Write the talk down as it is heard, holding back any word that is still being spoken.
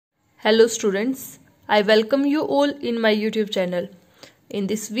Hello students, I welcome you all in my YouTube channel. In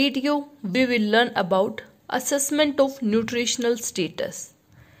this video, we will learn about assessment of nutritional status.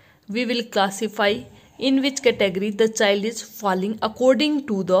 We will classify in which category the child is falling according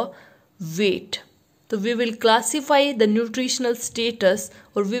to the weight. So we will classify the nutritional status,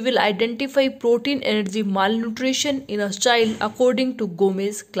 or we will identify protein energy malnutrition in a child according to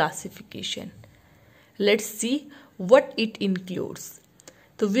Gomez classification. Let's see what it includes.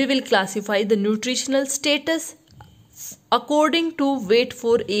 So we will classify the nutritional status according to weight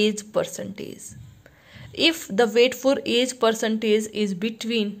for age percentage. If the weight for age percentage is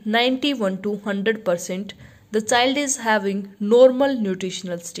between 91 to 100%, the child is having normal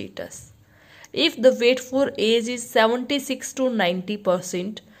nutritional status. If the weight for age is 76 to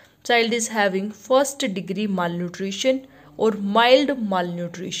 90%, child is having first degree malnutrition or mild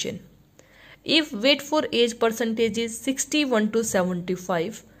malnutrition. If weight for age percentage is 61 to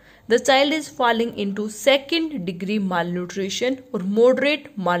 75, the child is falling into second degree malnutrition or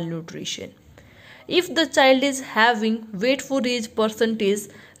moderate malnutrition. If the child is having weight for age percentage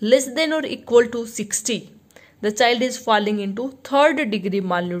less than or equal to 60, the child is falling into third degree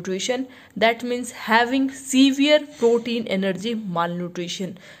malnutrition. That means having severe protein energy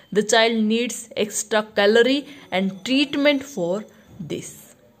malnutrition. The child needs extra calorie and treatment for this.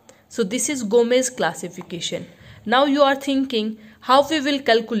 So this is Gomez classification. Now you are thinking how we will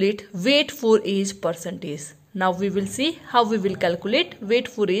calculate weight for age percentage. Now we will see how we will calculate weight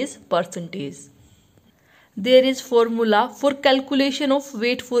for age percentage. There is formula for calculation of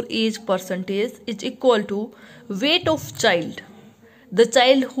weight for age percentage is equal to weight of child. The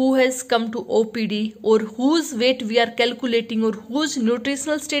child who has come to OPD or whose weight we are calculating or whose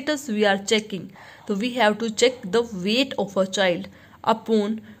nutritional status we are checking. So we have to check the weight of a child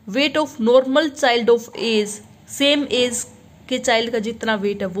upon weight of normal child of age, same age के child का जितना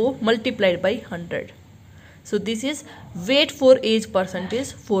weight है वो multiplied by 100. So this is weight for age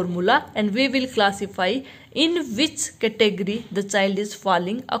percentage formula, and we will classify in which category the child is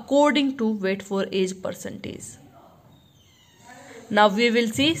falling according to weight for age percentage. Now we will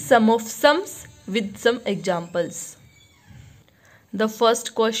see some of sums with some examples. The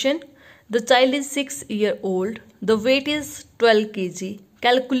first question. The child is 6 years old. The weight is 12 kg.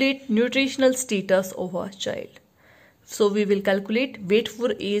 Calculate nutritional status of a child. So we will calculate weight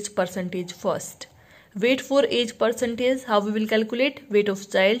for age percentage first. Weight for age percentage, how we will calculate? Weight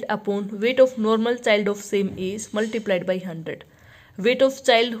of child upon weight of normal child of same age multiplied by 100. Weight of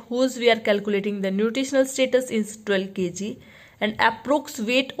child whose we are calculating the nutritional status is 12 kg, and approx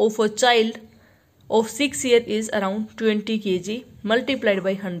weight of a child of 6 years is around 20 kg multiplied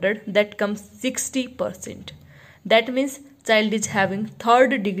by 100, that comes 60%. That means child is having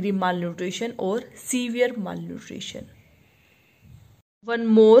third degree malnutrition or severe malnutrition. One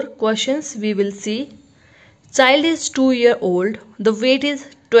more questions we will see. Child is 2 years old. The weight is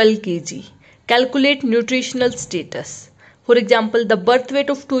 12 kg. Calculate nutritional status. For example, the birth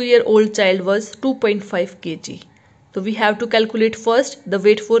weight of 2 year old child was 2.5 kg. So we have to calculate first the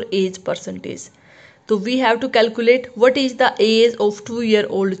weight for age percentage. So we have to calculate what is the age of 2 year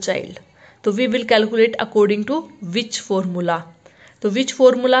old child. So we will calculate according to which formula. So which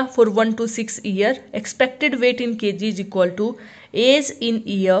formula? For 1 to 6 year, expected weight in kg is equal to age in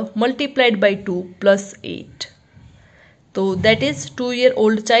year multiplied by 2 plus 8. So that is 2 year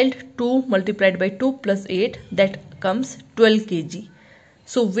old child, 2 multiplied by 2 plus 8, that comes 12 kg.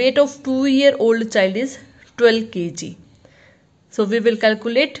 So weight of 2 year old child is 12 kg. So we will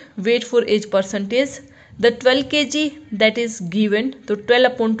calculate weight for age percentage. The 12 kg that is given, so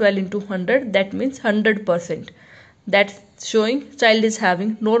 12 upon 12 into 100, that means 100%. That's showing child is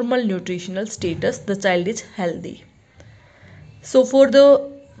having normal nutritional status, the child is healthy. So for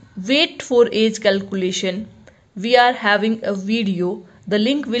the weight for age calculation, we are having a video. The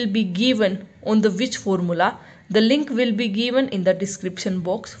link will be given on the which formula. The link will be given in the description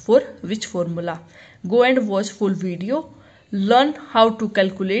box for which formula. Go and watch full video. Learn how to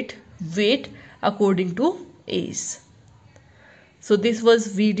calculate weight according to age. So this was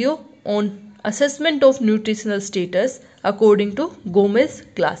video on assessment of nutritional status according to Gomez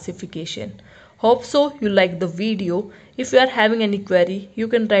classification. Hope so you like the video. If you are having any query, you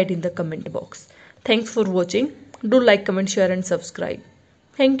can write in the comment box. Thanks for watching. Do like, comment, share and subscribe.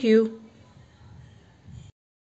 Thank you.